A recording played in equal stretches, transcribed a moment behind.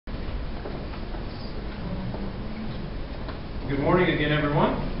Good morning again,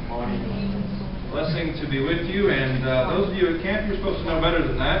 everyone. Good morning. Blessing to be with you, and those of you at camp, you're supposed to know better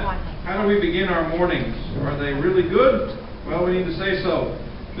than that. How do we begin our mornings? Are they really good? Well, we need to say so.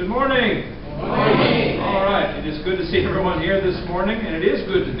 Good morning. Good morning. All right. It is good to see everyone here this morning, and it is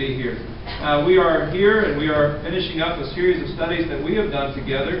good to be here. We are here, and we are finishing up a series of studies that we have done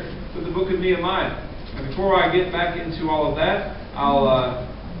together with the book of Nehemiah. And before I get back into all of that,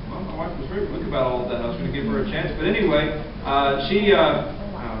 well, my wife was very quick about all of that. I was going to give her a chance. But anyway, she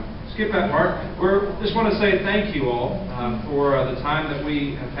skipped that part. We just want to say thank you all for the time that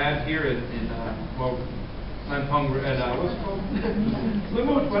we have had here in Lampung, what's it called?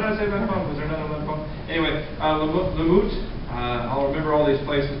 Lamut. What did I say Lampung? Was there another Lampung? Anyway, Lamut. I'll remember all these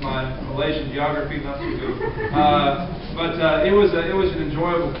places. My Malaysian geography not too good. But it was an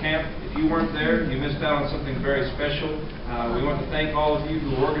enjoyable camp. If you weren't there, you missed out on something very special. We want to thank all of you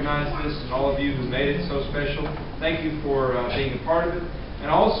who organized this and all of you who made it so special. Thank you for being a part of it. And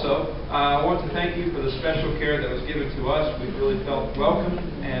also, I want to thank you for the special care that was given to us. We really felt welcome.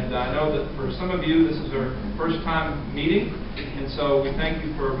 And I know that for some of you, this is our first time meeting. And so we thank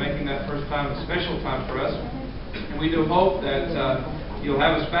you for making that first time a special time for us. And we do hope that you'll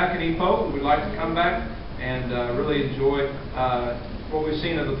have us back in Ipoh. We'd like to come back and really enjoy what we've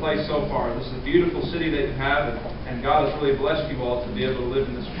seen of the place so far. This is a beautiful city that you have, and God has really blessed you all to be able to live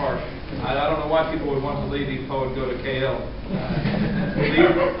in this park. I don't know why people would want to leave Ipoh and go to KL.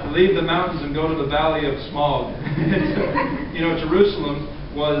 Leave the mountains and go to the valley of smog. You know, Jerusalem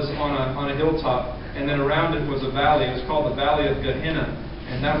was on a hilltop, and then around it was a valley. It was called the Valley of Gehenna,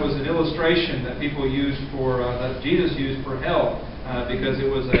 and that was an illustration that people used for, that Jesus used for hell, because it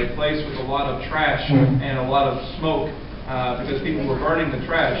was a place with a lot of trash and a lot of smoke. Because people were burning the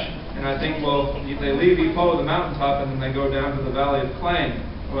trash. And I think, well, they leave Ipoh, the mountaintop, and then they go down to the Valley of Klang.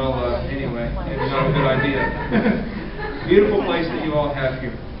 Well, anyway, maybe not a good idea. Beautiful place that you all have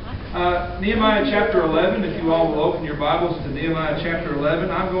here. Nehemiah chapter 11, if you all will open your Bibles to Nehemiah chapter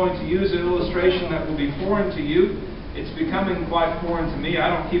 11, I'm going to use an illustration that will be foreign to you. It's becoming quite foreign to me. I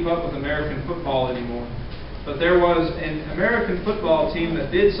don't keep up with American football anymore. But there was an American football team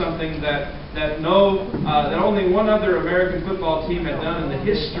that did something that only one other American football team had done in the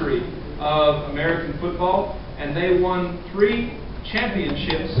history of American football, and they won 3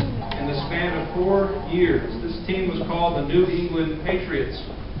 championships in the span of 4 years. This team was called the New England Patriots.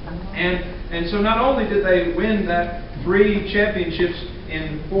 And so not only did they win that 3 championships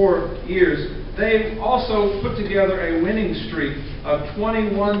in 4 years, they also put together a winning streak of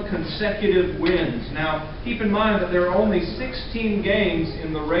 21 consecutive wins. Now, keep in mind that there are only 16 games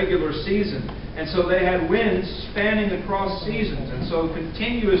in the regular season. And so they had wins spanning across seasons. And so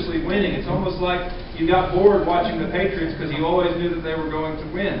continuously winning. It's almost like you got bored watching the Patriots because you always knew that they were going to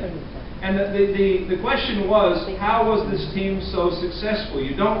win. And the question was, how was this team so successful?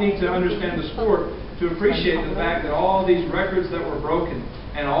 You don't need to understand the sport to appreciate the fact that all these records that were broken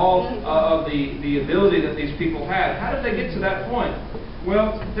and all of the ability that these people had. How did they get to that point?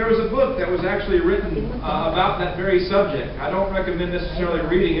 Well, there was a book that was actually written about that very subject. I don't recommend necessarily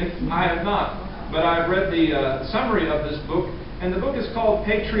reading it. I have not. But I've read the summary of this book, and the book is called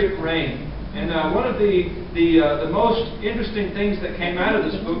Patriot Reign. And one of the most interesting things that came out of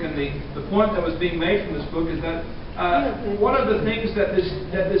this book, and the point that was being made from this book, is that one of the things that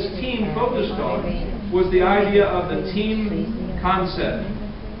this team focused on was the idea of the team concept.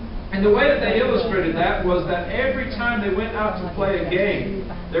 And the way that they illustrated that was that every time they went out to play a game,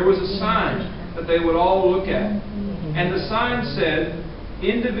 there was a sign that they would all look at. And the sign said,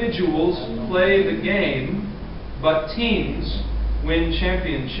 individuals play the game, but teams win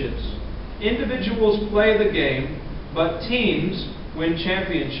championships. Individuals play the game, but teams win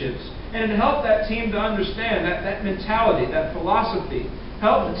championships. And it helped that team to understand that mentality, that philosophy,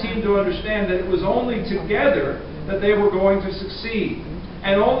 helped the team to understand that it was only together that they were going to succeed.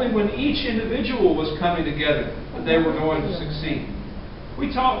 And only when each individual was coming together that they were going to succeed.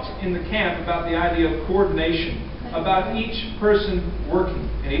 We talked in the camp about the idea of coordination, about each person working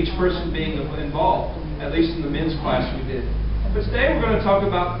and each person being involved, at least in the men's class we did. But today we're going to talk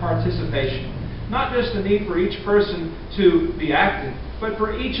about participation. Not just the need for each person to be active, but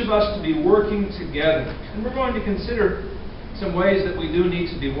for each of us to be working together. And we're going to consider some ways that we do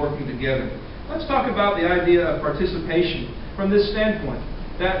need to be working together. Let's talk about the idea of participation from this standpoint,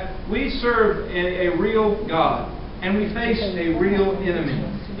 that we serve a real God and we face a real enemy.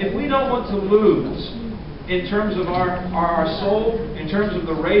 If we don't want to lose in terms of our soul, in terms of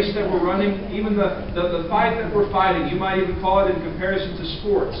the race that we're running, even the fight that we're fighting, you might even call it in comparison to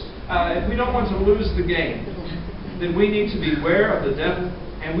sports, if we don't want to lose the game, then we need to beware of the devil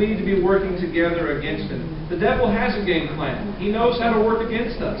and we need to be working together against him. The devil has a game plan. He knows how to work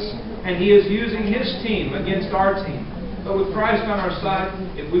against us, and he is using his team against our team. But with Christ on our side,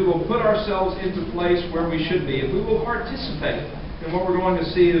 if we will put ourselves into place where we should be, if we will participate, then what we're going to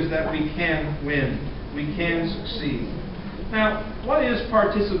see is that we can win. We can succeed. Now, what is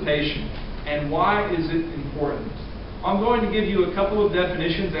participation, and why is it important? I'm going to give you a couple of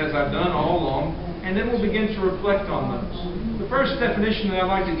definitions, as I've done all along, and then we'll begin to reflect on those. The first definition that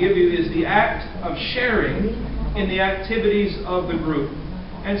I'd like to give you is the act of sharing in the activities of the group.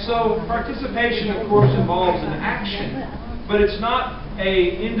 And so participation, of course, involves an action, but it's not an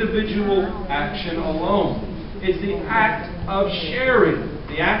individual action alone. It's the act of sharing,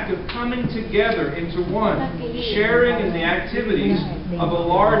 the act of coming together into one, sharing in the activities of a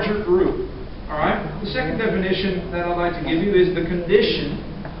larger group. All right? The second definition that I'd like to give you is the condition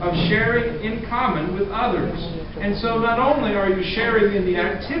of sharing in common with others. And so not only are you sharing in the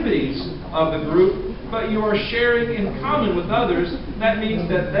activities of the group, but you are sharing in common with others. That means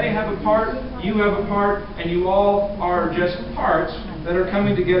that they have a part, you have a part, and you all are just parts that are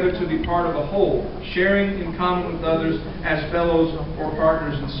coming together to be part of a whole, sharing in common with others as fellows or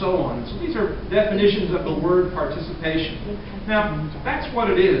partners and so on. So these are definitions of the word participation. Now, that's what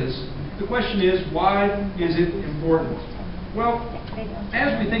it is. The question is, why is it important? Well,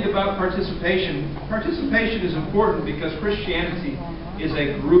 as we think about participation, participation is important because Christianity is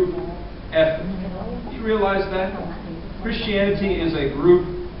a group effort. Do you realize that? Christianity is a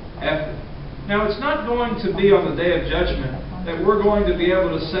group effort. Now, it's not going to be on the day of judgment that we're going to be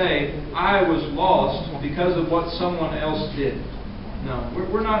able to say, I was lost because of what someone else did. No,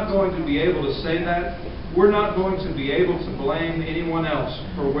 we're not going to be able to say that. We're not going to be able to blame anyone else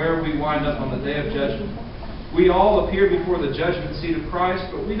for where we wind up on the day of judgment. We all appear before the judgment seat of Christ,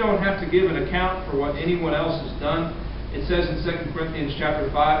 but we don't have to give an account for what anyone else has done. It says in 2 Corinthians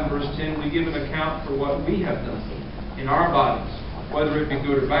chapter 5 and verse 10, we give an account for what we have done in our bodies, whether it be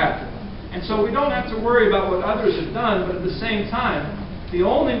good or bad. And so we don't have to worry about what others have done, but at the same time, the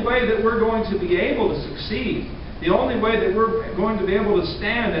only way that we're going to be able to succeed, the only way that we're going to be able to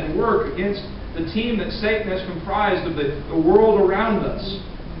stand and work against the team that Satan has comprised of the world around us,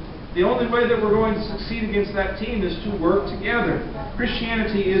 the only way that we're going to succeed against that team is to work together.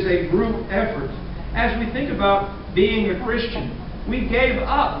 Christianity is a group effort. As we think about being a Christian, we gave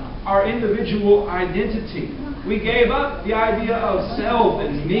up our individual identity. We gave up the idea of self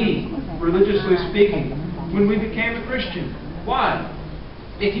and me, religiously speaking, when we became a Christian. Why?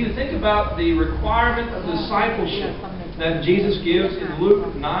 If you think about the requirement of discipleship that Jesus gives in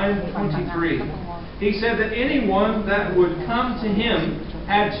Luke 9:23, he said that anyone that would come to him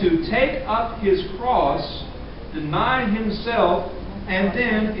had to take up his cross, deny himself, and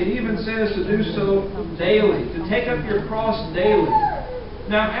then it even says to do so daily, to take up your cross daily.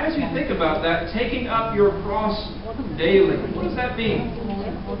 Now, as you think about that, taking up your cross daily, what does that mean?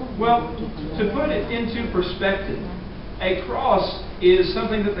 Well, to put it into perspective, a cross is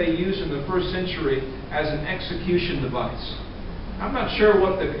something that they used in the first century as an execution device. I'm not sure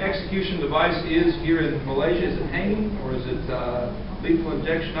what the execution device is here in Malaysia. Is it hanging or is it lethal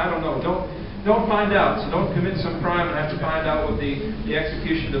injection? I don't know. Don't find out. So don't commit some crime and have to find out what the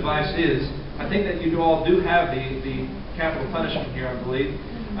execution device is. I think that you all do have the capital punishment here, I believe.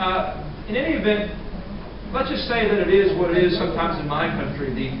 In any event, let's just say that it is what it is sometimes in my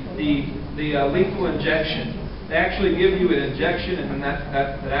country, the lethal injection. They actually give you an injection and then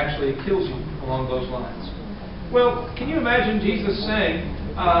that actually kills you along those lines. Well, can you imagine Jesus saying,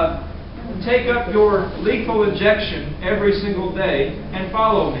 take up your lethal injection every single day and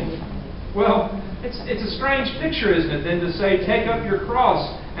follow me? Well, it's a strange picture, isn't it, then to say, take up your cross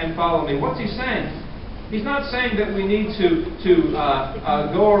and follow me. What's he saying? He's not saying that we need to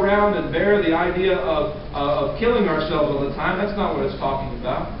go around and bear the idea of killing ourselves all the time. That's not what it's talking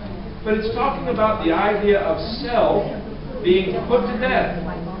about. But it's talking about the idea of self being put to death.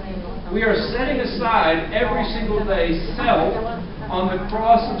 We are setting aside every single day self on the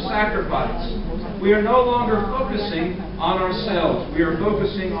cross of sacrifice. We are no longer focusing on ourselves. We are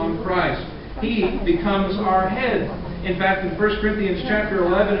focusing on Christ. He becomes our head. In fact, in 1 Corinthians chapter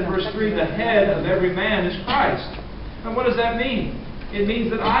 11 and verse 3, the head of every man is Christ. And what does that mean? It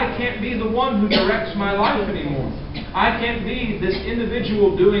means that I can't be the one who directs my life anymore. I can't be this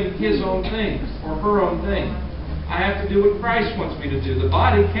individual doing his own thing or her own thing. I have to do what Christ wants me to do. The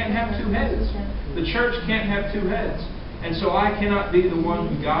body can't have two heads. The church can't have two heads. And so I cannot be the one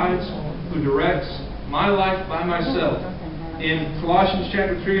who guides, who directs my life by myself. In Colossians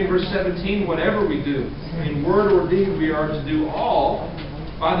chapter 3 and verse 17, whatever we do, in word or deed, we are to do all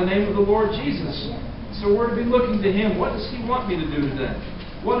by the name of the Lord Jesus. So we're to be looking to Him. What does He want me to do today?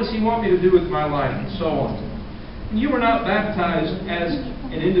 What does He want me to do with my life? And so on. And you were not baptized as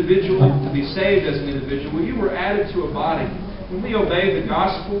an individual to be saved as an individual. You were added to a body. When we obey the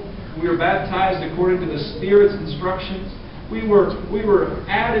gospel, we were baptized according to the Spirit's instructions. We were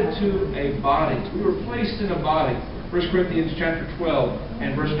added to a body. We were placed in a body. 1 Corinthians chapter 12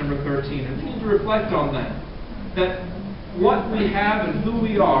 and verse number 13. And we need to reflect on that. That what we have and who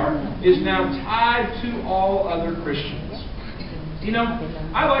we are is now tied to all other Christians. You know,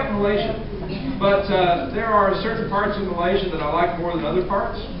 I like Malaysia, but there are certain parts of Malaysia that I like more than other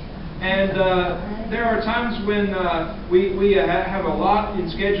parts. And there are times when we have a lot in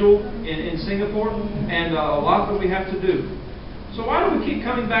schedule in Singapore and a lot that we have to do. So why do we keep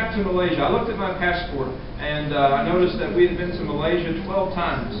coming back to Malaysia? I looked at my passport and I noticed that we had been to Malaysia 12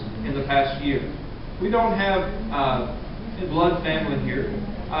 times in the past year. We don't have blood family here.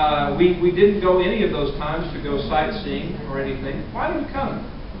 We didn't go any of those times to go sightseeing or anything. Why did we come?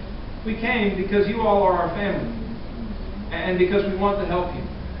 We came because you all are our family and because we want to help you.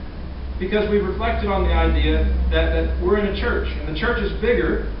 Because we reflected on the idea that we're in a church, and the church is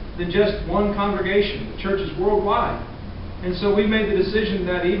bigger than just one congregation. The church is worldwide. And so we made the decision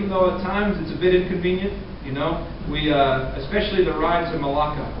that even though at times it's a bit inconvenient, you know, especially the ride to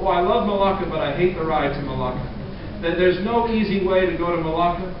Malacca. Oh, I love Malacca, but I hate the ride to Malacca. That there's no easy way to go to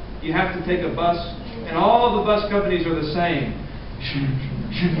Malacca. You have to take a bus, and all the bus companies are the same.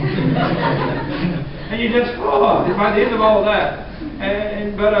 And you just, by the end of all of that.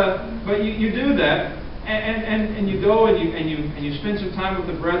 But you do that, and you go and you spend some time with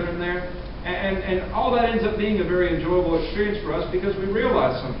the brethren there, and all that ends up being a very enjoyable experience for us because we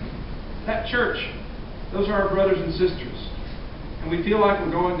realize something. That church, those are our brothers and sisters, and we feel like we're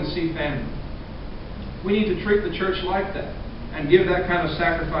going to see family. We need to treat the church like that and give that kind of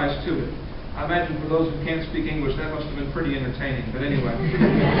sacrifice to it. I imagine for those who can't speak English, that must have been pretty entertaining. But anyway.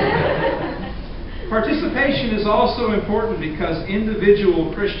 Participation is also important because individual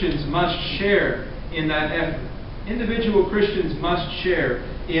Christians must share in that effort. Individual Christians must share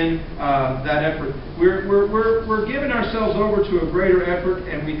in that effort. We're giving ourselves over to a greater effort,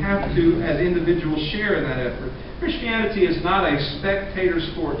 and we have to, as individuals, share in that effort. Christianity is not a spectator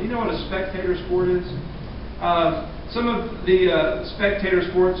sport. Do you know what a spectator sport is? Some of the spectator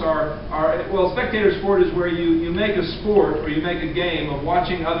sports spectator sport is where you make a sport or you make a game of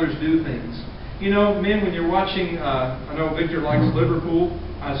watching others do things. You know, men, when you're watching, I know Victor likes Liverpool.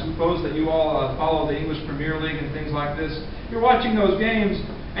 I suppose that you all follow the English Premier League and things like this. You're watching those games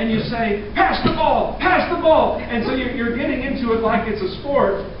and you say, pass the ball, pass the ball. And so you're getting into it like it's a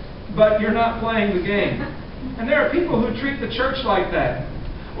sport, but you're not playing the game. And there are people who treat the church like that.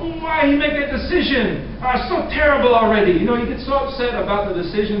 Why he make that decision? So terrible already. You know, you get so upset about the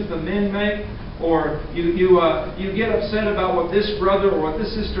decisions the men make, or you get upset about what this brother or what this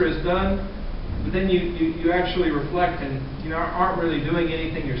sister has done, but then you actually reflect and aren't really doing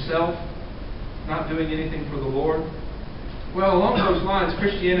anything yourself, not doing anything for the Lord. Well, along those lines,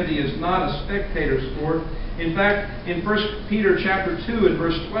 Christianity is not a spectator sport. In fact, in 1 Peter chapter 2 and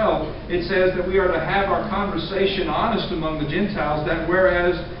verse 12, it says that we are to have our conversation honest among the Gentiles, that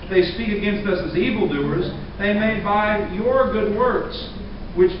whereas they speak against us as evildoers, they may by your good works,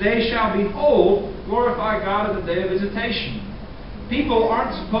 which they shall behold, glorify God at the day of visitation. People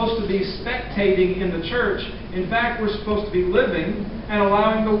aren't supposed to be spectating in the church. In fact, we're supposed to be living and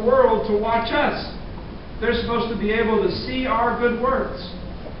allowing the world to watch us. They're supposed to be able to see our good works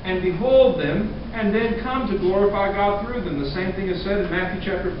and behold them and then come to glorify God through them. The same thing is said in Matthew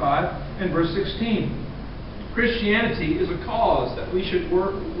chapter 5 and verse 16. Christianity is a cause that we should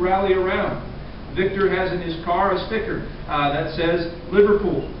rally around. Victor has in his car a sticker that says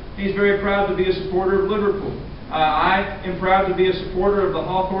Liverpool. He's very proud to be a supporter of Liverpool. I am proud to be a supporter of the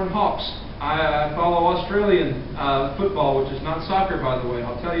Hawthorn Hawks. I follow Australian football, which is not soccer, by the way.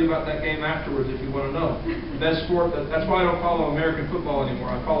 I'll tell you about that game afterwards if you want to know. Best sport. That's why I don't follow American football anymore.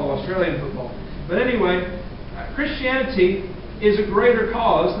 I follow Australian football. But anyway, Christianity is a greater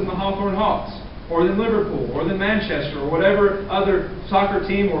cause than the Hawthorn Hawks, or than Liverpool, or than Manchester, or whatever other soccer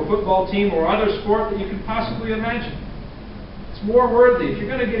team or football team or other sport that you can possibly imagine. It's more worthy. If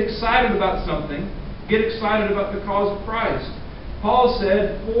you're going to get excited about something, get excited about the cause of Christ. Paul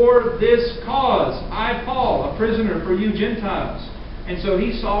said, for this cause, I, Paul, a prisoner for you Gentiles. And so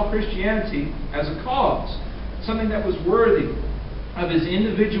he saw Christianity as a cause, something that was worthy of his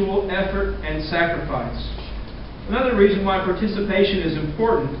individual effort and sacrifice. Another reason why participation is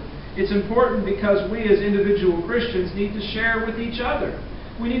important, it's important because we as individual Christians need to share with each other.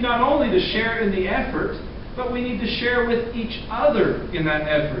 We need not only to share in the effort, but we need to share with each other in that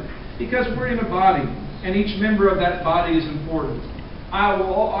effort. Because we're in a body, and each member of that body is important. I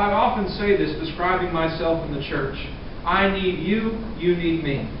often say this, describing myself in the church. I need you, you need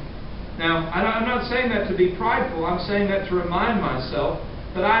me. Now, I'm not saying that to be prideful. I'm saying that to remind myself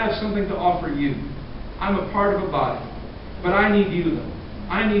that I have something to offer you. I'm a part of a body. But I need you, though.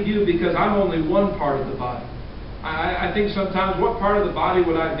 I need you because I'm only one part of the body. I think sometimes, what part of the body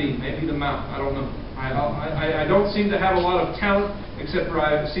would I be? Maybe the mouth. I don't know. I don't seem to have a lot of talent, except for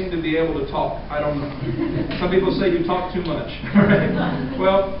I seem to be able to talk. I don't know. Some people say you talk too much. Right?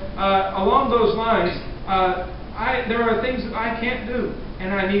 Well, along those lines, there are things that I can't do,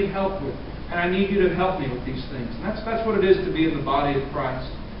 and I need help with. And I need you to help me with these things. And that's what it is to be in the body of Christ.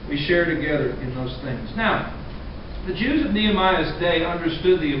 We share together in those things. Now, the Jews of Nehemiah's day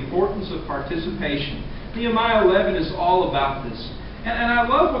understood the importance of participation. Nehemiah 11 is all about this. And I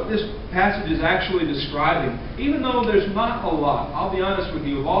love what this passage is actually describing. Even though there's not a lot, I'll be honest with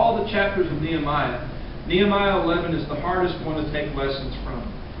you, of all the chapters of Nehemiah, Nehemiah 11 is the hardest one to take lessons from.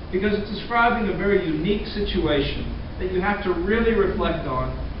 Because it's describing a very unique situation that you have to really reflect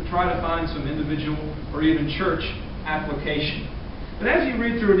on to try to find some individual or even church application. But as you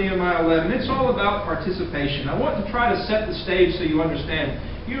read through Nehemiah 11, it's all about participation. I want to try to set the stage so you understand.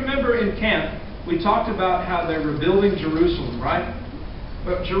 You remember in camp, we talked about how they're rebuilding Jerusalem, right?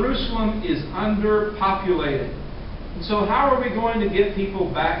 But Jerusalem is underpopulated. And so how are we going to get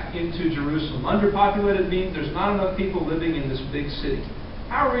people back into Jerusalem? Underpopulated means there's not enough people living in this big city.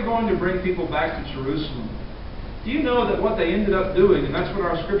 How are we going to bring people back to Jerusalem? Do you know that what they ended up doing, and that's what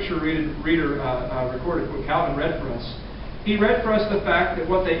our scripture reader recorded, what Calvin read for us. He read for us the fact that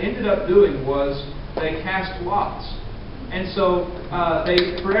what they ended up doing was they cast lots. And so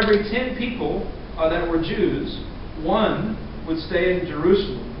for every 10 people that were Jews, 1 would stay in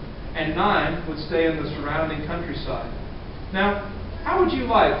Jerusalem, and 9 would stay in the surrounding countryside. Now, how would you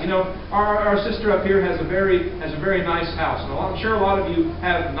like, our sister up here has a very nice house, and I'm sure a lot of you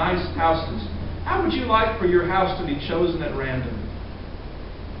have nice houses. How would you like for your house to be chosen at random?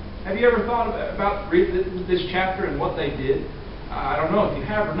 Have you ever thought about this chapter and what they did? I don't know if you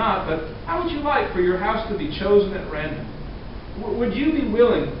have or not, but how would you like for your house to be chosen at random? Would you be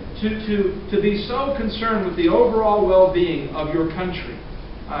willing to be so concerned with the overall well-being of your country,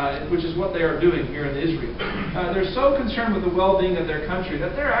 which is what they are doing here in Israel? They're so concerned with the well-being of their country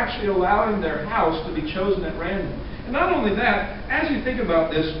that they're actually allowing their house to be chosen at random. And not only that, as you think about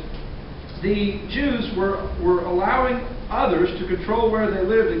this, the Jews were allowing others to control where they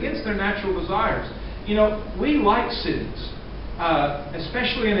lived against their natural desires. We like cities,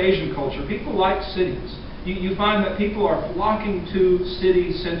 especially in Asian culture. People like cities. You find that people are flocking to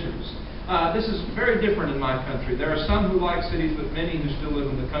city centers. This is very different in my country. There are some who like cities, but many who still live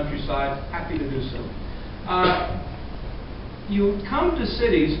in the countryside, happy to do so. You come to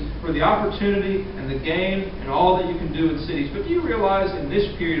cities for the opportunity and the gain and all that you can do in cities, but do you realize in this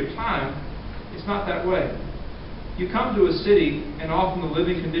period of time, it's not that way. You come to a city, and often the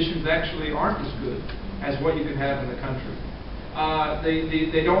living conditions actually aren't as good as what you could have in the country.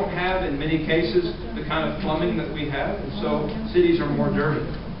 They don't have, in many cases, the kind of plumbing that we have, and so cities are more dirty.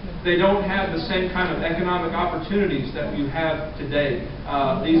 They don't have the same kind of economic opportunities that you have today.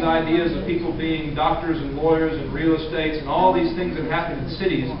 These ideas of people being doctors and lawyers and real estates and all these things that happen in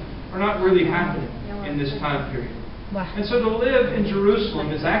cities are not really happening in this time period. And so to live in Jerusalem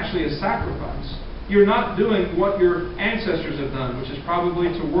is actually a sacrifice. You're not doing what your ancestors have done, which is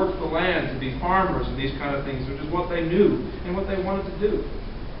probably to work the land, to be farmers and these kind of things, which is what they knew and what they wanted to do.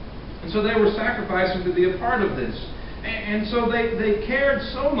 And so they were sacrificing to be a part of this. And so they cared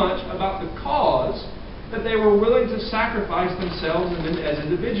so much about the cause that they were willing to sacrifice themselves as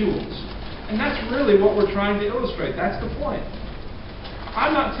individuals. And that's really what we're trying to illustrate. That's the point.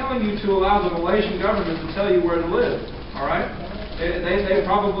 I'm not telling you to allow the Malaysian government to tell you where to live, all right? They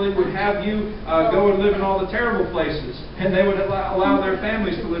probably would have you go and live in all the terrible places, and they would allow their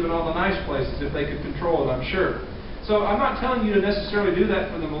families to live in all the nice places if they could control it, I'm sure. So I'm not telling you to necessarily do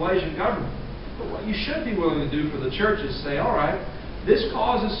that for the Malaysian government. But what you should be willing to do for the church is say, all right, this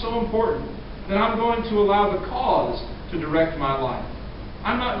cause is so important that I'm going to allow the cause to direct my life.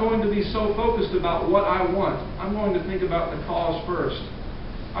 I'm not going to be so focused about what I want. I'm going to think about the cause first.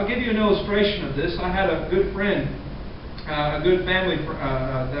 I'll give you an illustration of this. I had a good friend, a good family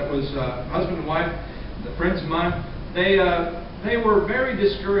that was husband and wife, the friends of mine. They were very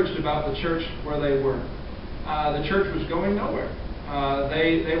discouraged about the church where they were. The church was going nowhere.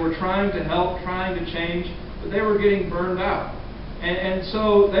 They were trying to help, trying to change, but they were getting burned out. And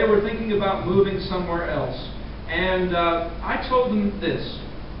so they were thinking about moving somewhere else. And I told them this.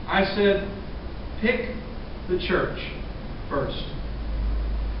 I said, pick the church first.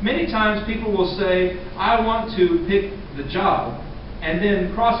 Many times people will say, I want to pick the job and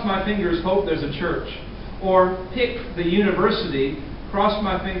then cross my fingers, hope there's a church. Or pick the university, cross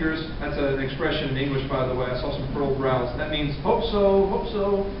my fingers. That's an expression in English, by the way. I saw some furrowed brows. That means hope so,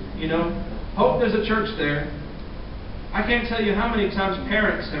 hope there's a church there. I can't tell you how many times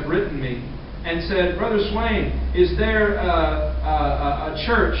parents have written me and said, Brother Swayne, is there a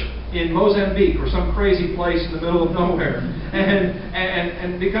church in Mozambique or some crazy place in the middle of nowhere?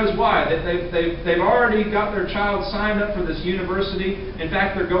 And because why? They've already got their child signed up for this university. In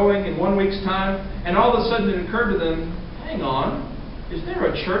fact, they're going in 1 week's time. And all of a sudden it occurred to them, hang on, is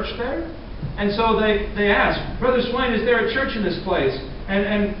there a church there? And so they ask, Brother Swayne, is there a church in this place?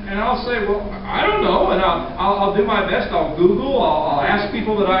 And I'll say, well, I don't know, and I'll do my best. I'll Google. I'll ask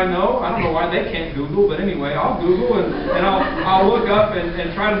people that I know. I don't know why they can't Google, but anyway, I'll Google and I'll look up and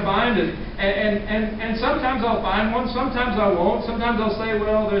try to find it. And sometimes I'll find one. Sometimes I won't. Sometimes I'll say,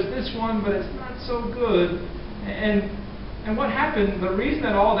 well, there's this one, but it's not so good. And what happened? The reason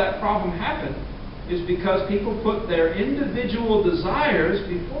that all that problem happened is because people put their individual desires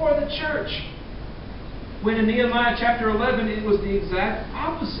before the church. When in Nehemiah chapter 11, it was the exact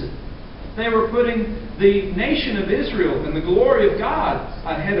opposite. They were putting the nation of Israel and the glory of God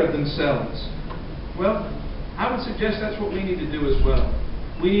ahead of themselves. Well, I would suggest that's what we need to do as well.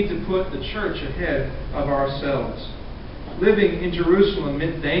 We need to put the church ahead of ourselves. Living in Jerusalem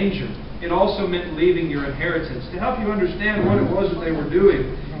meant danger. It also meant leaving your inheritance. To help you understand what it was that they were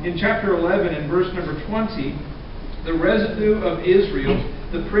doing, in chapter 11, in verse number 20, the residue of Israel,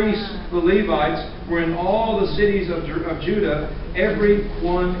 the priests, the Levites, were in all the cities of Judah, every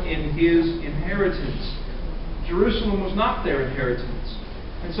one in his inheritance. Jerusalem was not their inheritance.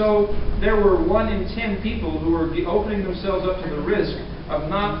 And so there were 1 in 10 people who were opening themselves up to the risk of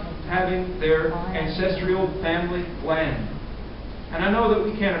not having their ancestral family land. And I know that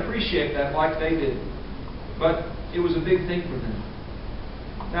we can't appreciate that like they did. But it was a big thing for them.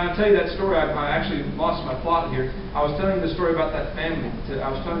 Now, I'll tell you that story. I actually lost my plot here. I was telling the story about that family.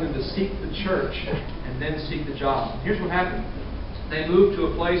 I was telling them to seek the church and then seek the job. Here's what happened. They moved to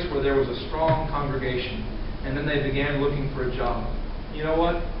a place where there was a strong congregation, and then they began looking for a job. You know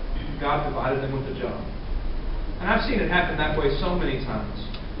what? God provided them with a job. And I've seen it happen that way so many times,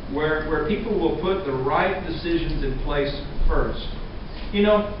 where people will put the right decisions in place first. You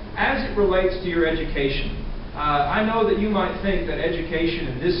know, as it relates to your education, I know that you might think that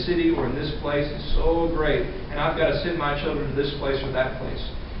education in this city or in this place is so great, and I've got to send my children to this place or that place.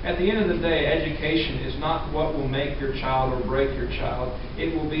 At the end of the day, education is not what will make your child or break your child.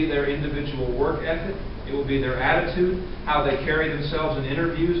 It will be their individual work ethic. It will be their attitude, how they carry themselves in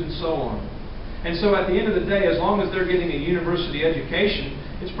interviews, and so on. And so at the end of the day, as long as they're getting a university education,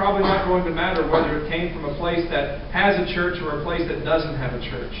 it's probably not going to matter whether it came from a place that has a church or a place that doesn't have a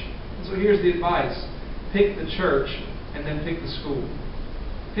church. And so here's the advice. Pick the church and then pick the school.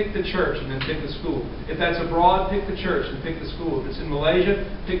 Pick the church and then pick the school. If that's abroad, pick the church and pick the school. If it's in Malaysia,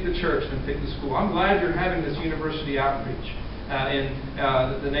 pick the church and pick the school. I'm glad you're having this university outreach in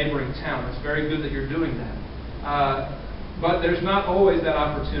the neighboring town. It's very good that you're doing that. But there's not always that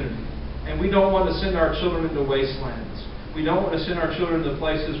opportunity. And we don't want to send our children into wastelands. We don't want to send our children to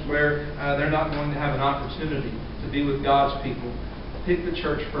places where they're not going to have an opportunity to be with God's people. Pick the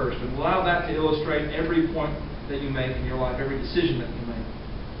church first, and allow that to illustrate every point that you make in your life, every decision that you make.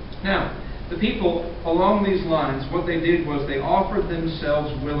 Now, the people along these lines, what they did was they offered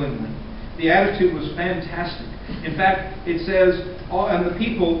themselves willingly. The attitude was fantastic. In fact, it says, and the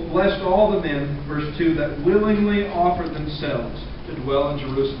people blessed all the men, verse 2, that willingly offered themselves to dwell in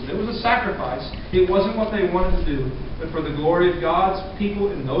Jerusalem. It was a sacrifice. It wasn't what they wanted to do, but for the glory of God's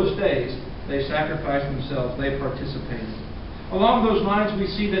people in those days, they sacrificed themselves. They participated. Along those lines, we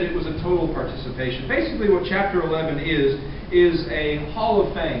see that it was a total participation. Basically, what chapter 11 is a hall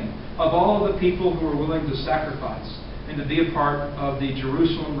of fame of all of the people who were willing to sacrifice and to be a part of the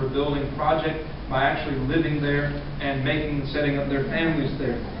Jerusalem rebuilding project by actually living there and setting up their families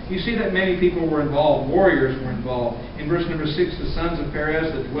there. You see that many people were involved. Warriors were involved. In verse number 6, the sons of Perez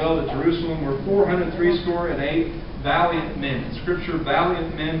that dwelled at Jerusalem were 468 valiant men. In Scripture,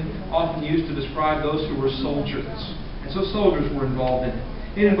 valiant men often used to describe those who were soldiers. So soldiers were involved in it.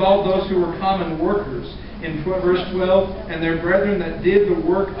 It involved those who were common workers. In verse 12, and their brethren that did the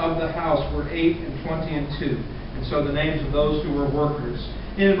work of the house were 8 and 20 and 2. And so the names of those who were workers.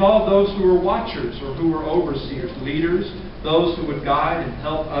 It involved those who were watchers or who were overseers, leaders, those who would guide and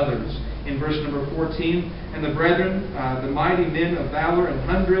help others. In verse number 14, and the brethren, the mighty men of valor,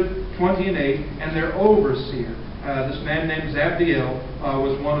 100, 20 and 8, and their overseer. This man named Zabdiel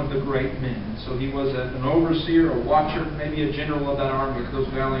was one of the great men. So he was an overseer, a watcher, maybe a general of that army, if those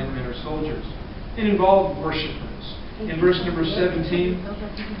valiant men or soldiers. It involved worshipers. In verse number 17,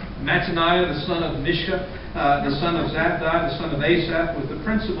 Mattaniah, the son of Mishka, the son of Zabdi, the son of Asaph, was the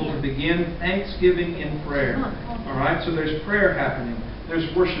principal to begin thanksgiving in prayer. All right, so there's prayer happening. There's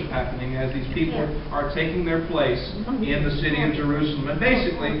worship happening as these people are taking their place in the city of Jerusalem. And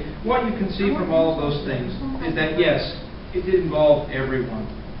basically, what you can see from all of those things is that, yes, it did involve everyone.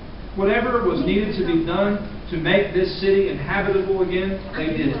 Whatever was needed to be done to make this city inhabitable again,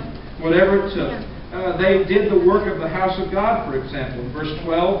 they did it. Whatever it took. They did the work of the house of God, for example. In verse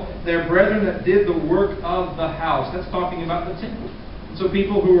 12, their brethren that did the work of the house. That's talking about the temple. So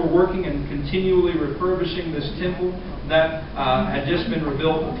people who were working and continually refurbishing this temple that had just been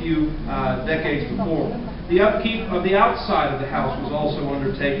rebuilt a few decades before. The upkeep of the outside of the house was also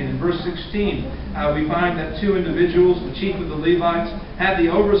undertaken. In verse 16, we find that two individuals, the chief of the Levites, had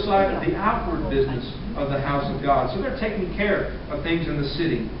the oversight of the outward business of the house of God. So they're taking care of things in the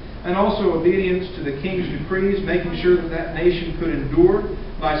city. And also obedience to the king's decrees, making sure that that nation could endure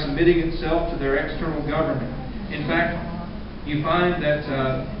by submitting itself to their external government. In fact, you find that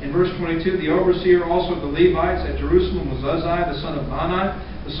in verse 22, the overseer also of the Levites at Jerusalem was Uzziah, the son of Bani,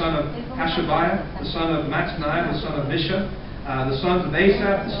 the son of Hashabiah, the son of Mattaniah, the son of Misha. The sons of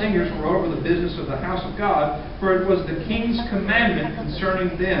Asaph, the singers, were over the business of the house of God, for it was the king's commandment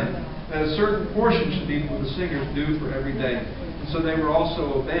concerning them that a certain portion should be for the singers due for every day. And so they were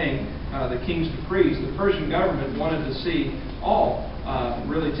also obeying the king's decrees. The Persian government wanted to see all,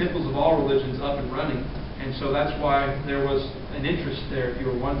 really temples of all religions up and running. And so that's why there was an interest there, if you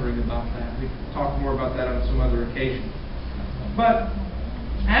were wondering about that. We can talk more about that on some other occasion. But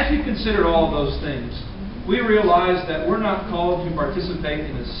as you consider all of those things, we realize that we're not called to participate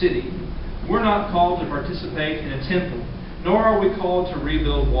in a city. We're not called to participate in a temple. Nor are we called to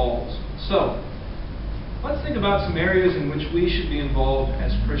rebuild walls. So, let's think about some areas in which we should be involved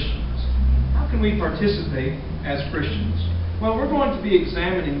as Christians. How can we participate as Christians? Well, we're going to be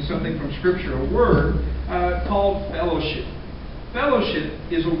examining something from Scripture, a word called fellowship. Fellowship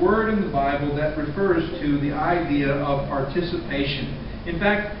is a word in the Bible that refers to the idea of participation. In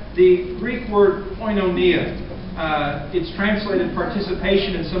fact, the Greek word koinonia, it's translated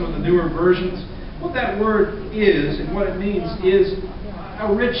participation in some of the newer versions. What that word is and what it means is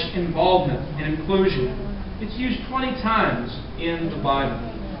a rich involvement and inclusion. It's used 20 times in the Bible.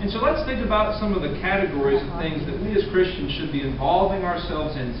 And so let's think about some of the categories of things that we as Christians should be involving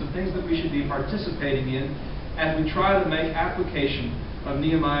ourselves in, some things that we should be participating in as we try to make application of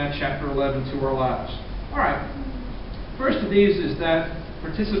Nehemiah chapter 11 to our lives. All right. First of these is that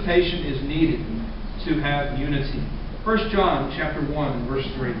participation is needed to have unity. 1 John chapter 1 verse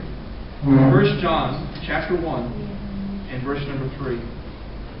 3. 1 John chapter 1 and verse number 3.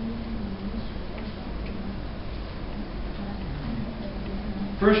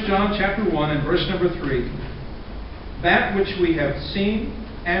 1 John chapter 1 and verse number 3. That which we have seen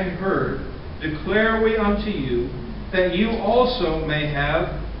and heard declare we unto you, that you also may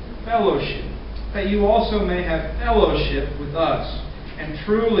have fellowship. That you also may have fellowship with us. And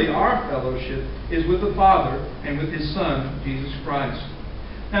truly our fellowship is with the Father and with His Son, Jesus Christ.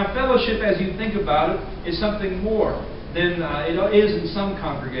 Now, fellowship, as you think about it, is something more than it is in some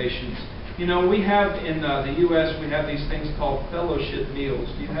congregations. You know, we have in the U.S., we have these things called fellowship meals.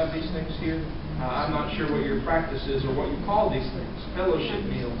 Do you have these things here? I'm not sure what your practice is or what you call these things. Fellowship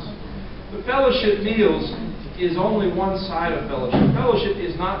meals. But fellowship meals is only one side of fellowship. Fellowship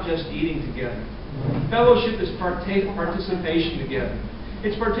is not just eating together. Fellowship is participation together.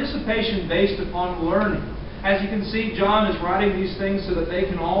 It's participation based upon learning. As you can see, John is writing these things so that they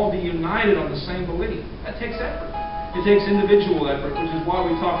can all be united on the same belief. That takes effort. It takes individual effort, which is why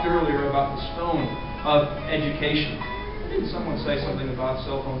we talked earlier about the stone of education. Didn't someone say something about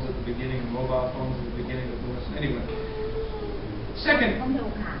cell phones at the beginning and mobile phones at the beginning of the lesson? Anyway. Second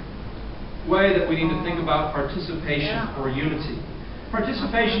way that we need to think about participation or unity.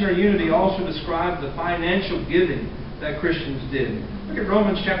 Participation or unity also describes the financial giving that Christians did. Look at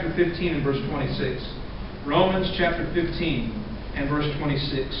Romans chapter 15 and verse 26. Romans chapter 15 and verse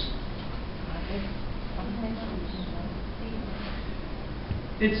 26.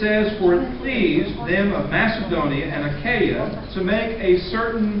 It says, for it pleased them of Macedonia and Achaia to make a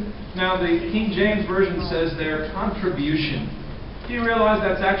certain, now the King James Version says their contribution. Do you realize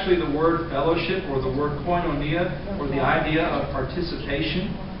that's actually the word fellowship or the word koinonia or the idea of participation?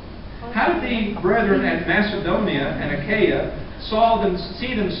 How did the brethren at Macedonia and Achaia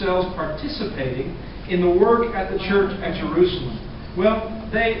see themselves participating in the work at the church at Jerusalem? Well,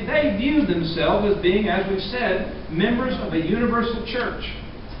 they viewed themselves as being, as we've said, members of a universal church.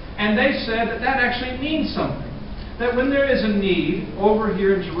 And they said that that actually means something. That when there is a need over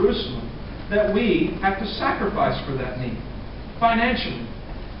here in Jerusalem, that we have to sacrifice for that need. Financially,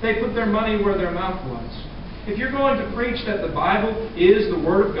 they put their money where their mouth was. If you're going to preach that the Bible is the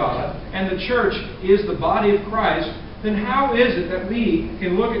Word of God and the church is the body of Christ, then how is it that we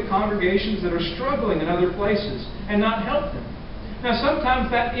can look at congregations that are struggling in other places and not help them? Now,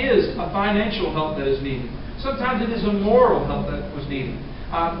 sometimes that is a financial help that is needed. Sometimes it is a moral help that was needed.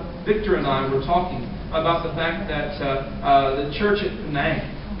 Victor and I were talking about the fact that the church at Penang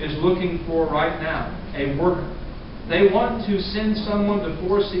is looking for right now a worker. They want to send someone to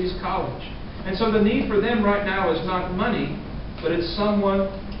Four Seas College. And so the need for them right now is not money, but it's someone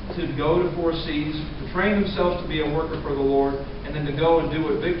to go to Four Seas, to train themselves to be a worker for the Lord, and then to go and do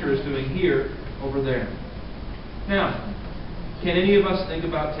what Victor is doing here, over there. Now, can any of us think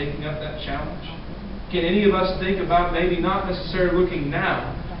about taking up that challenge? Can any of us think about maybe not necessarily looking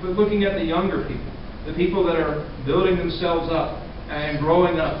now, but looking at the younger people, the people that are building themselves up and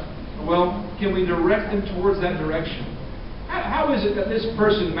growing up? Well, can we direct them towards that direction? How is it that this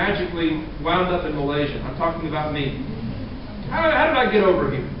person magically wound up in Malaysia? I'm talking about me. How did I get over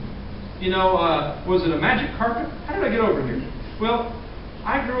here? Was it a magic carpet? How did I get over here? Well,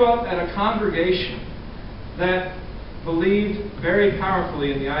 I grew up at a congregation that believed very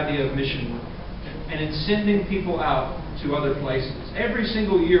powerfully in the idea of mission work and in sending people out to other places. Every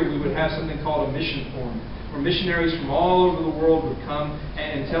single year we would have something called a mission forum, where missionaries from all over the world would come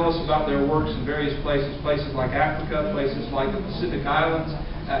and tell us about their works in various places like Africa, places like the Pacific Islands,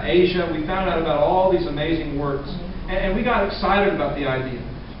 Asia. We found out about all these amazing works, and we got excited about the idea.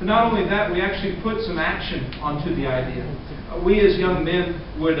 But not only that, we actually put some action onto the idea. We as young men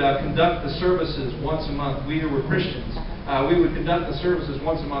would conduct the services once a month. We who were Christians, we would conduct the services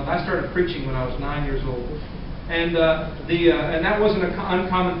once a month. I started preaching when I was 9 years old. And that wasn't an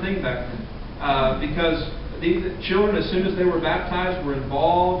uncommon thing back then, because the children, as soon as they were baptized, were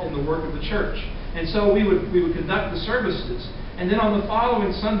involved in the work of the church. And so we would conduct the services, and then on the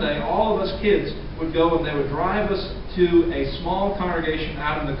following Sunday, all of us kids would go and they would drive us to a small congregation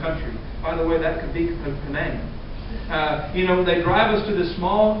out in the country. By the way, that could be Penang. They drive us to this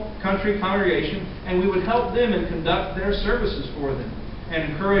small country congregation, and we would help them and conduct their services for them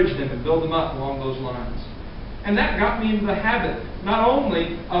and encourage them and build them up along those lines. And that got me into the habit, not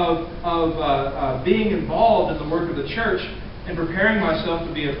only of being involved in the work of the church and preparing myself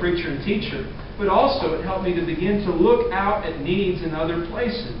to be a preacher and teacher, but also it helped me to begin to look out at needs in other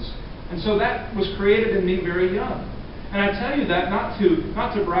places. And so that was created in me very young. And I tell you that not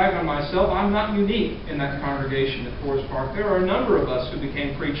to brag on myself. I'm not unique in that congregation at Forest Park. There are a number of us who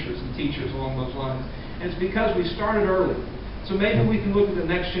became preachers and teachers along those lines. And it's because we started early. So maybe we can look at the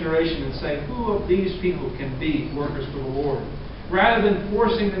next generation and say, who of these people can be workers for the Lord? Rather than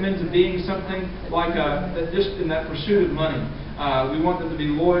forcing them into being something like just in that pursuit of money. We want them to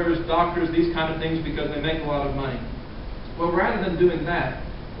be lawyers, doctors, these kind of things because they make a lot of money. Well, rather than doing that,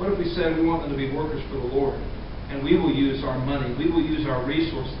 what if we said we want them to be workers for the Lord? And we will use our money, we will use our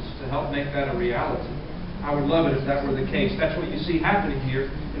resources to help make that a reality. I would love it if that were the case. That's what you see happening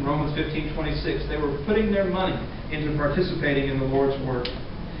here in Romans 15:26. They were putting their money into participating in the Lord's work.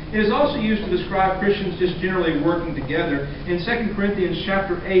 It is also used to describe Christians just generally working together. In 2 Corinthians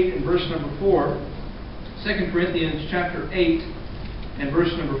chapter 8 and verse number 4, 2 Corinthians chapter 8 and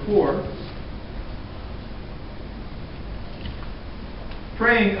verse number 4,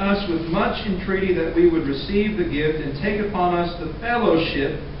 praying us with much entreaty that we would receive the gift and take upon us the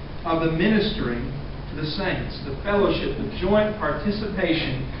fellowship of the ministering to the saints, the fellowship, the joint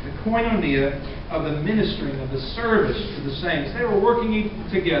participation, the koinonia of the ministering, of the service to the saints. They were working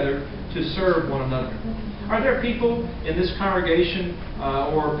together to serve one another. Are there people in this congregation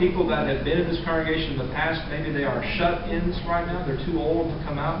or people that have been in this congregation in the past, maybe they are shut-ins right now, they're too old to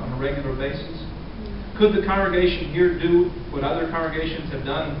come out on a regular basis? Could the congregation here do what other congregations have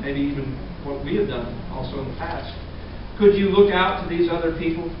done, maybe even what we have done also in the past? Could you look out to these other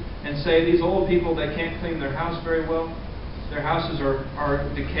people and say, these old people, they can't clean their house very well. Their houses are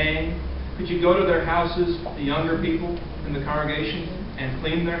decaying. Could you go to their houses, the younger people in the congregation, and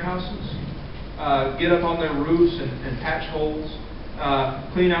clean their houses? Get up on their roofs and patch holes.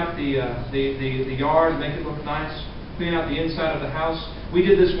 Clean out the yard, make it look nice. Clean out the inside of the house. We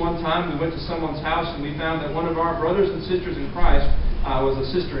did this one time. We went to someone's house and we found that one of our brothers and sisters in Christ was a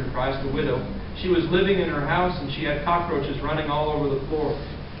sister in Christ, a widow. She was living in her house and she had cockroaches running all over the floor.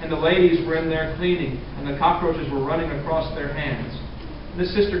 And the ladies were in there cleaning, and the cockroaches were running across their hands. And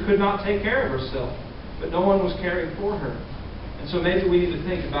this sister could not take care of herself, but no one was caring for her. And so maybe we need to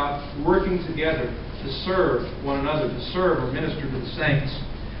think about working together to serve one another, to serve or minister to the saints.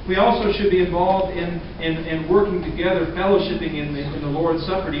 We also should be involved in working together, fellowshipping in the Lord's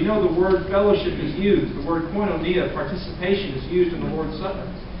Supper. Do you know the word fellowship is used? The word koinonia, participation, is used in the Lord's Supper.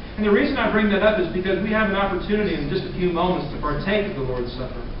 And the reason I bring that up is because we have an opportunity in just a few moments to partake of the Lord's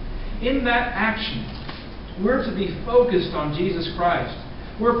Supper. In that action, we're to be focused on Jesus Christ.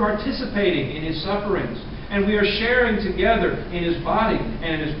 We're participating in His sufferings. And we are sharing together in His body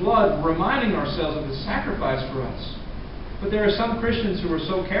and in His blood, reminding ourselves of His sacrifice for us. But there are some Christians who are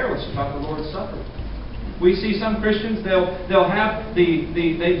so careless about the Lord's Supper. We see some Christians, they'll have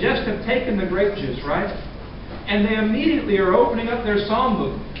they just have taken the grape juice, right? And they immediately are opening up their psalm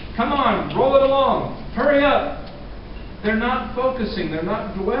book. Come on, roll it along. Hurry up. They're not focusing, they're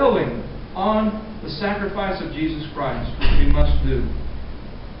not dwelling on the sacrifice of Jesus Christ, which we must do.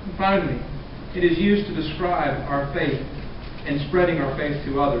 And finally, it is used to describe our faith and spreading our faith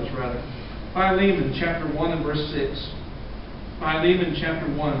to others, rather. Philemon chapter 1 and verse 6. Philemon chapter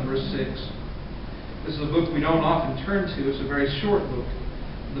 1 and verse 6. This is a book we don't often turn to. It's a very short book.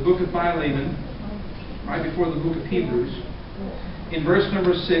 The book of Philemon, right before the book of Hebrews. In verse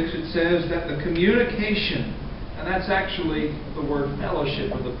number 6 it says that the communication, and that's actually the word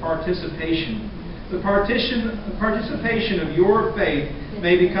fellowship, or the participation. The participation of your faith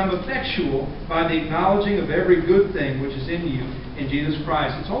may become effectual by the acknowledging of every good thing which is in you in Jesus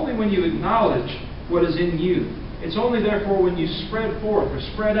Christ. It's only when you acknowledge what is in you. It's only therefore when you spread forth or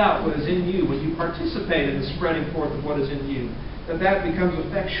spread out what is in you, when you participate in the spreading forth of what is in you, that becomes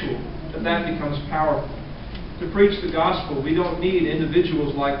effectual, that becomes powerful. To preach the gospel, we don't need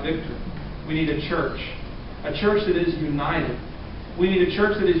individuals like Victor. We need a church that is united. We need a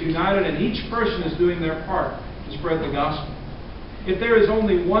church that is united and each person is doing their part to spread the gospel. If there is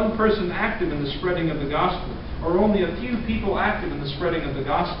only one person active in the spreading of the gospel, or only a few people active in the spreading of the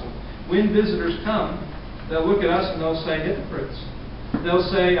gospel, when visitors come, they'll look at us and they'll say, hypocrites. They'll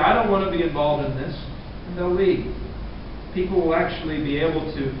say, I don't want to be involved in this, and they'll leave. People will actually be able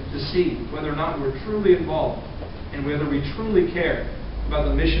to see whether or not we're truly involved and whether we truly care about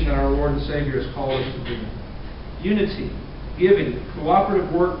the mission that our Lord and Savior has called us to do. Unity, giving,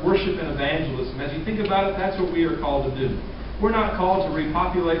 cooperative work, worship, and evangelism. As you think about it, that's what we are called to do. We're not called to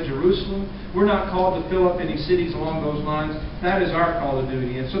repopulate Jerusalem. We're not called to fill up any cities along those lines. That is our call to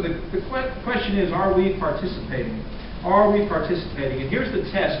duty. And so the question is, are we participating? Are we participating? And here's the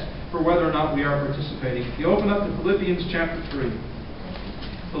test for whether or not we are participating. If you open up to Philippians chapter 3.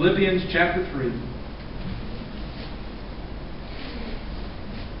 Philippians chapter 3.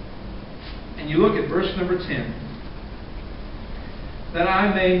 And you look at verse number 10. That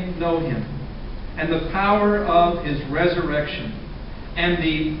I may know Him, and the power of His resurrection, and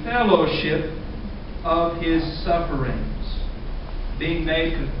the fellowship of His sufferings, being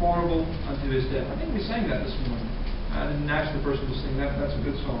made conformable unto His death. I think we sang that this morning. I didn't ask the person to sing that. That's a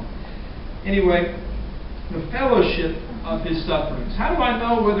good song. Anyway, the fellowship of His sufferings. How do I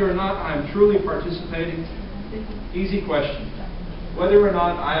know whether or not I am truly participating? Easy question. Whether or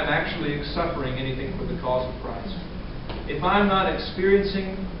not I am actually suffering anything for the cause of Christ. If I'm not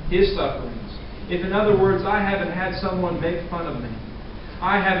experiencing His sufferings, if in other words I haven't had someone make fun of me,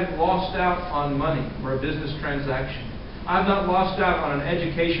 I haven't lost out on money or a business transaction, I've not lost out on an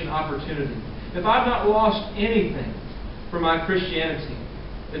education opportunity, if I've not lost anything for my Christianity,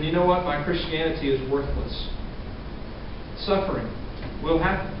 then you know what? My Christianity is worthless. Suffering will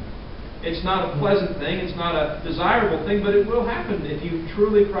happen. It's not a pleasant thing, it's not a desirable thing, but it will happen if you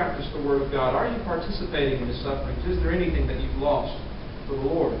truly practice the Word of God. Are you participating in His sufferings? Is there anything that you've lost for the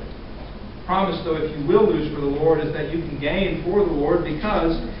Lord? Promise, though, if you will lose for the Lord, is that you can gain for the Lord,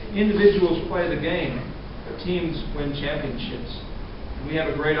 because individuals play the game, but teams win championships. And we have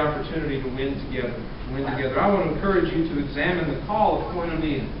a great opportunity to win together. I want to encourage you to examine the call of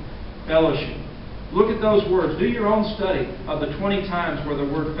koinonia, fellowship. Look at those words. Do your own study of the 20 times where the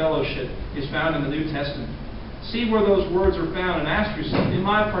word fellowship is found in the New Testament. See where those words are found and ask yourself, am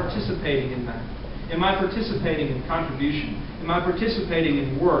I participating in that? Am I participating in contribution? Am I participating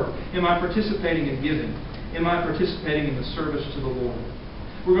in work? Am I participating in giving? Am I participating in the service to the Lord?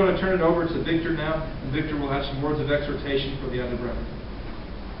 We're going to turn it over to Victor now, and Victor will have some words of exhortation for the other brethren.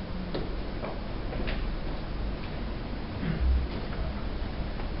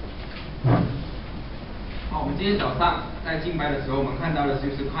 好，我们今天早上在敬拜的时候，我们看到的就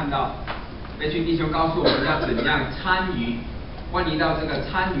是看到北区弟兄告诉我们要怎样参与，关于到这个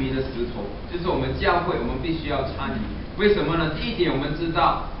参与的石头，就是我们教会，我们必须要参与。为什么呢？第一点，我们知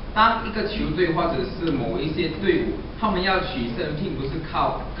道，当一个球队或者是某一些队伍，他们要取胜，并不是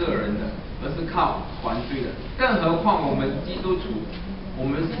靠个人的，而是靠团队的。更何况我们基督徒，我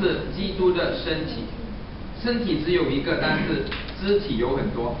们是基督的身体。身体只有一个，但是肢体有很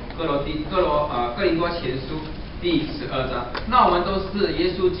多。哥林多前书第12章。那我们都是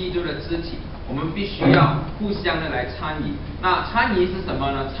耶稣基督的肢体，我们必须要互相的来参与。那参与是什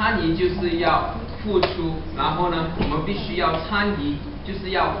么呢？参与就是要付出，然后呢，我们必须要参与，就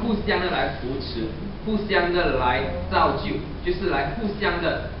是要互相的来扶持，互相的来造就，就是来互相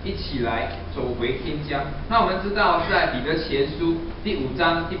的一起来走回天家。那我们知道在彼得前书第5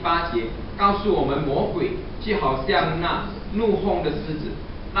章第8节告诉我们，魔鬼就好像那怒吼的狮子，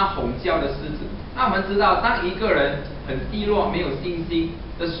那吼叫的狮子。那我们知道，当一个人很低落、没有信心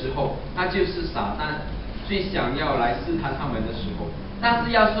的时候，那就是撒旦最想要来试探他们的时候。但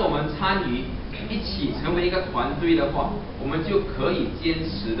是要是我们参与一起成为一个团队的话，我们就可以坚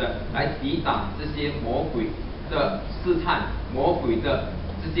持的来抵挡这些魔鬼的试探、魔鬼的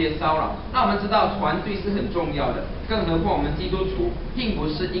这些骚扰。那我们知道团队是很重要的，更何况我们基督徒并不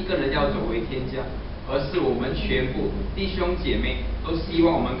是一个人要走回天家，而是我们全部弟兄姐妹都希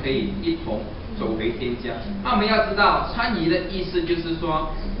望我们可以一同走回天家。那我们要知道，参与的意思就是说，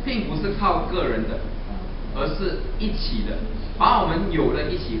并不是靠个人的，而是一起的，把我们有的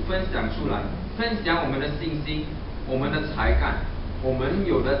一起分享出来，分享我们的信心、我们的才干、我们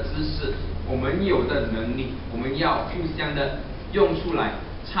有的知识、我们有的能力，我们要互相的用出来，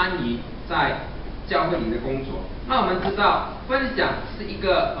参与在教会里的工作。那我们知道，分享是一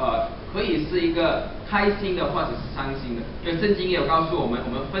个可以是一个开心的或者是伤心的，因为圣经也有告诉我们，我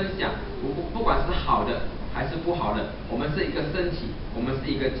们分享不管是好的还是不好的，我们是一个身体，我们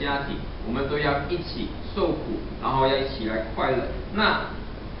是一个家庭，我们都要一起受苦，然后要一起来快乐。那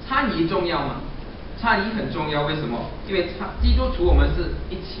参与重要吗？参与很重要，为什么？因为基督徒我们是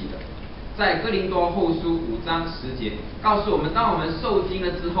一起的。在哥林多后书5章10节告诉我们，当我们受浸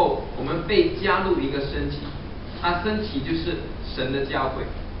了之后，我们被加入一个身体，那身体就是神的教会。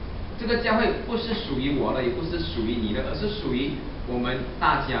这个教会不是属于我的，也不是属于你的，而是属于我们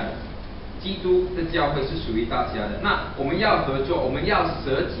大家的。基督的教会是属于大家的。那我们要合作，我们要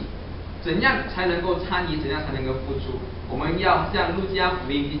舍己，怎样才能够参与？怎样才能够付出？我们要像路加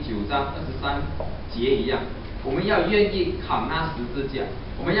福音第9章23节一样，我们要愿意扛那十字架，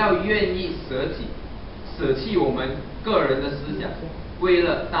我们要愿意舍己，舍弃我们个人的思想，为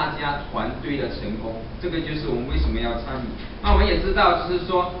了大家团队的成功。这个就是我们为什么要参与。那我们也知道，就是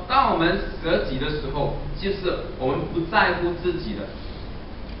说，当我们舍己的时候，就是我们不在乎自己的，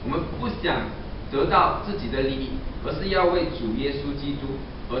我们不想得到自己的利益，而是要为主耶稣基督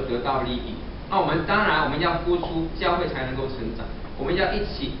而得到利益。那我们当然我们要付出，教会才能够成长；我们要一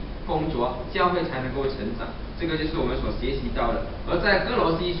起工作，教会才能够成长。这个就是我们所学习到的。而在哥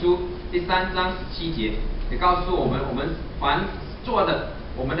罗西书第3章17节也告诉我们，我们凡做的，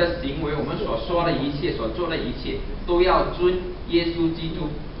我们的行为，我们所说的一切，所做的一切，都要遵耶稣基督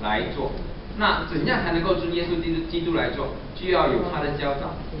来做。那怎样才能够遵耶稣基督来做？就要有他的教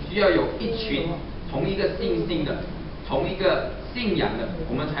导，需要有一群同一个信心的、同一个信仰的，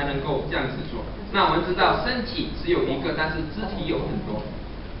我们才能够这样子做。那我们知道，身体只有一个，但是肢体有很多。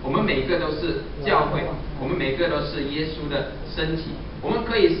我们每个都是教会，我们每个都是耶稣的身体。我们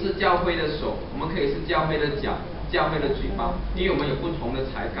可以是教会的手，我们可以是教会的脚，教会的嘴巴，因为我们有不同的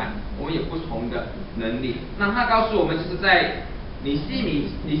才干，我们有不同的能力。那他告诉我们，就是在尼希米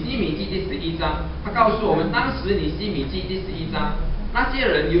记第11章，他告诉我们，当时尼希米记第11章，那些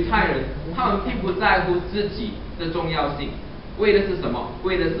人犹太人，他们并不在乎自己的重要性，为的是什么？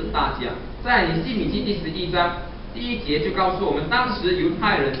为的是大家。在尼希米记第11章第1节就告诉我们，当时犹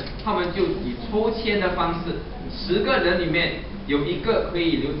太人他们就以抽签的方式，10个人里面有1个可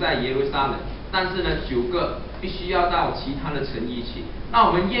以留在耶路撒冷，但是呢9个必须要到其他的城邑去。那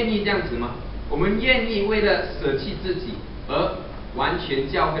我们愿意这样子吗？我们愿意为了舍弃自己而完全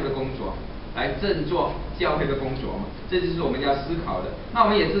教会的工作，来振作教会的工作吗？这就是我们要思考的。那我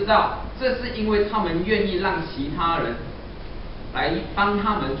们也知道，这是因为他们愿意让其他人来帮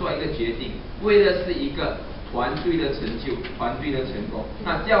他们做一个决定，为的是一个团队的成就、团队的成功。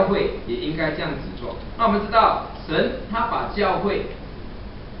那教会也应该这样子做。那我们知道，神他把教会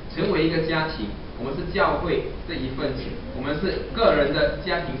成为一个家庭，我们是教会的一份子，我们是个人的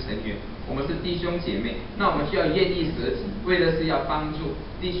家庭成员，我们是弟兄姐妹。那我们需要愿意舍己，为的是要帮助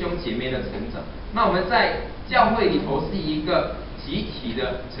弟兄姐妹的成长。那我们在教会里头是一个集体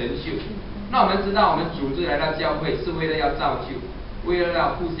的成就。那我们知道，我们组织来到教会是为了要造就，为了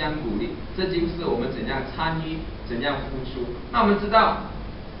要互相鼓励，这就是我们怎样参与、怎样付出。那我们知道，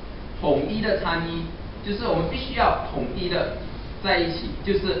统一的参与，就是我们必须要统一的在一起，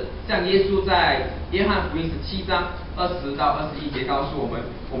就是像耶稣在约翰福音17章20到21节告诉我们，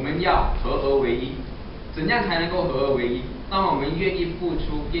我们要合而为一。怎样才能够合而为一？当我们愿意付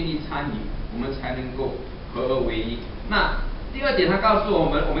出、愿意参与，我们才能够合而为一。那第二点，他告诉我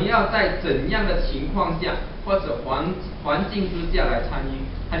们，我们要在怎样的情况下或者环境之下来参与。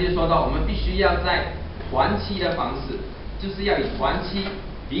他就说到，我们必须要在团契的方式，就是要以团契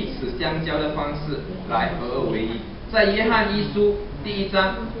彼此相交的方式来合而为一。在约翰一书第1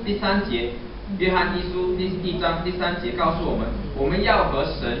章第3节，约翰一书第1章第3节告诉我们，我们要和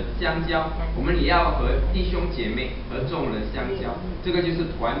神相交，我们也要和弟兄姐妹和众人相交。这个就是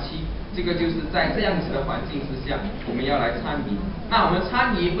团契，这个就是在这样子的环境之下，我们要来参与。那我们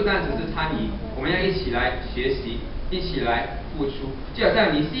参与不单只是参与，我们要一起来学习，一起来付出。就好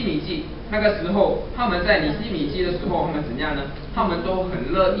像尼希米记那个时候，他们在尼希米记的时候，他们怎样呢？他们都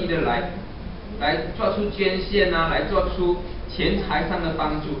很乐意的来做出捐献啊，来做出钱财上的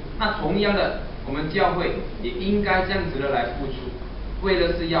帮助。那同样的，我们教会也应该这样子的来付出，为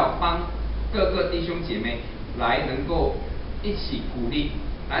了是要帮各个弟兄姐妹来能够一起鼓励，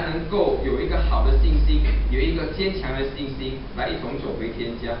来能够有一个好的信心，有一个坚强的信心，来一同走回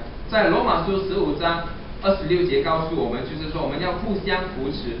天家。在罗马书15章26节告诉我们，就是说我们要互相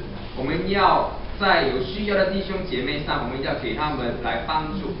扶持，我们要在有需要的弟兄姐妹上，我们要给他们来帮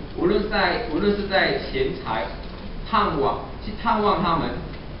助，无论是在钱财去探望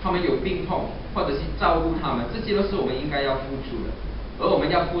他们有病痛，或者是照顾他们，这些都是我们应该要付出的。而我们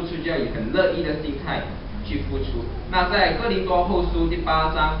要付出，就要以很乐意的心态去付出。那在哥林多后书第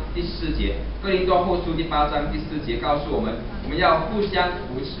8章第4节，哥林多后书第8章第4节告诉我们，我们要互相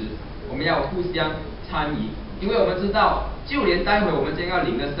扶持，我们要互相参与，因为我们知道，就连待会我们将要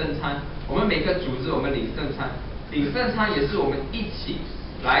领的圣餐，我们每个组织我们领圣餐也是我们一起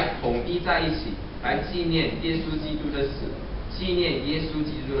来统一在一起，来纪念耶稣基督的死，纪念耶稣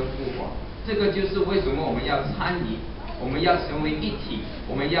基督的复活。这个就是为什么我们要参与，我们要成为一体，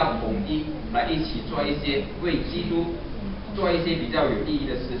我们要统一来一起做一些为基督做一些比较有意义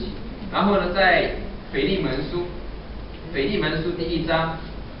的事情。然后呢，在腓利门书第1章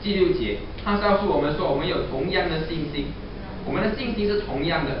第6节，他告诉我们说，我们有同样的信心，我们的信心是同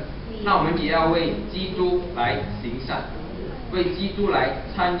样的，那我们也要为基督来行善，为基督来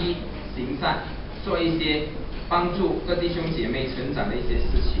参与行善，做一些帮助各弟兄姐妹成长的一些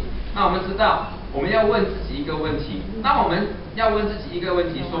事情。那我们知道，我们要问自己一个问题，当我们要问自己一个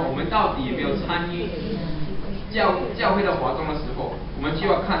问题，说我们到底有没有参与教会的活动的时候，我们就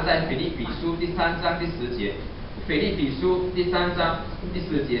要看在腓立比书第3章第10节。腓立比书第3章第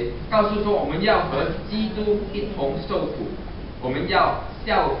10节告诉说，我们要和基督一同受苦，我们要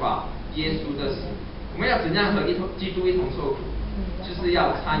效法耶稣的死。我们要怎样和基督一同受苦？就是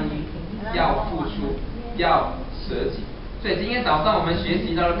要参与，要付出，要舍己。所以今天早上我们学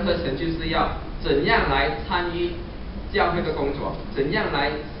习到的课程，就是要怎样来参与教会的工作，怎样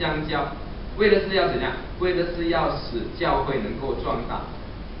来相交，为的是要怎样？为的是要使教会能够壮大，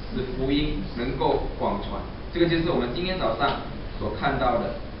使福音能够广传。这个就是我们今天早上所看到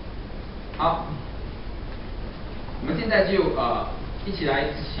的。好，我们现在就一起来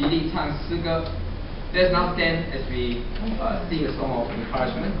齐力唱诗歌。Let's now stand as we sing a song of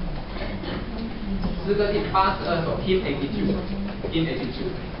encouragement. 诗歌第82首 Hymn 82 Hymn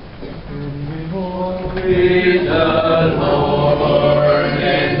 82 With the Lord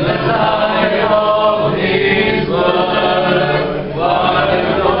in the light of His word, what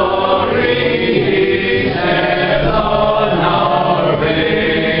glory He sheds on our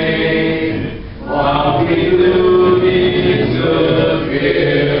veins, while we look into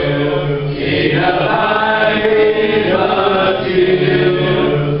view in a light attitude,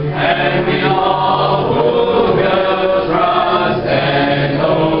 and we all who will trust and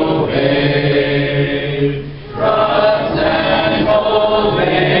obey. Trust and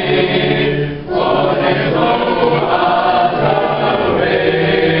obey, for there's no other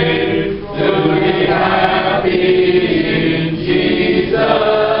way to be happy in Jesus,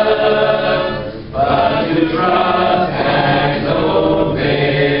 but to trust and obey.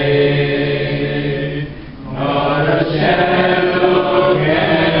 Not a shadow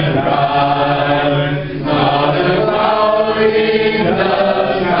can rise, not a cloud in the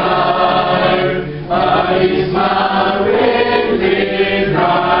sky, but His smile with His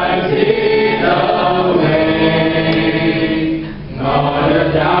rising away. Not a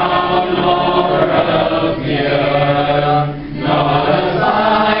doubt